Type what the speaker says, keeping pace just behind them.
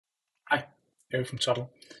Erik from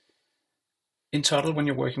Toddle. In Toddle, when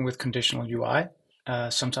you're working with conditional UI,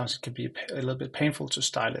 sometimes it can be a little bit painful to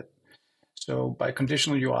style it. So by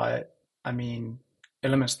conditional UI, I mean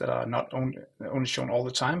elements that are not only shown all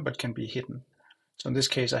the time, but can be hidden. So in this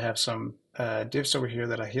case, I have some divs over here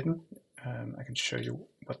that are hidden. I can show you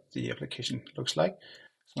what the application looks like.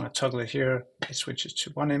 So when I toggle it here, it switches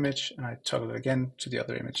to one image, and I toggle it again to the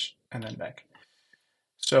other image, and then back.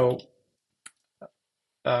 So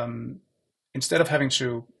instead of having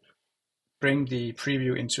to bring the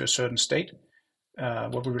preview into a certain state,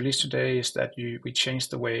 what we released today is that we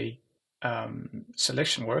changed the way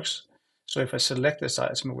selection works. So if I select this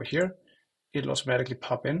item over here, it'll automatically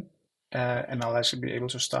pop in, and I'll actually be able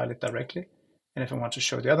to style it directly. And if I want to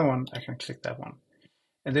show the other one, I can click that one.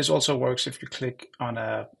 And this also works if you click on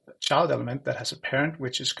a child element that has a parent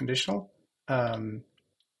which is conditional,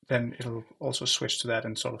 then it'll also switch to that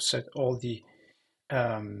and sort of set all the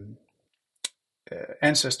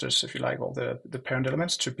ancestors, if you like, all the parent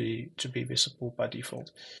elements to be visible by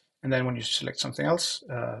default. And then when you select something else,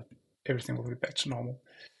 everything will be back to normal.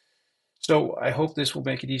 So I hope this will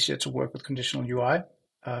make it easier to work with conditional UI.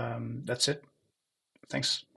 That's it. Thanks.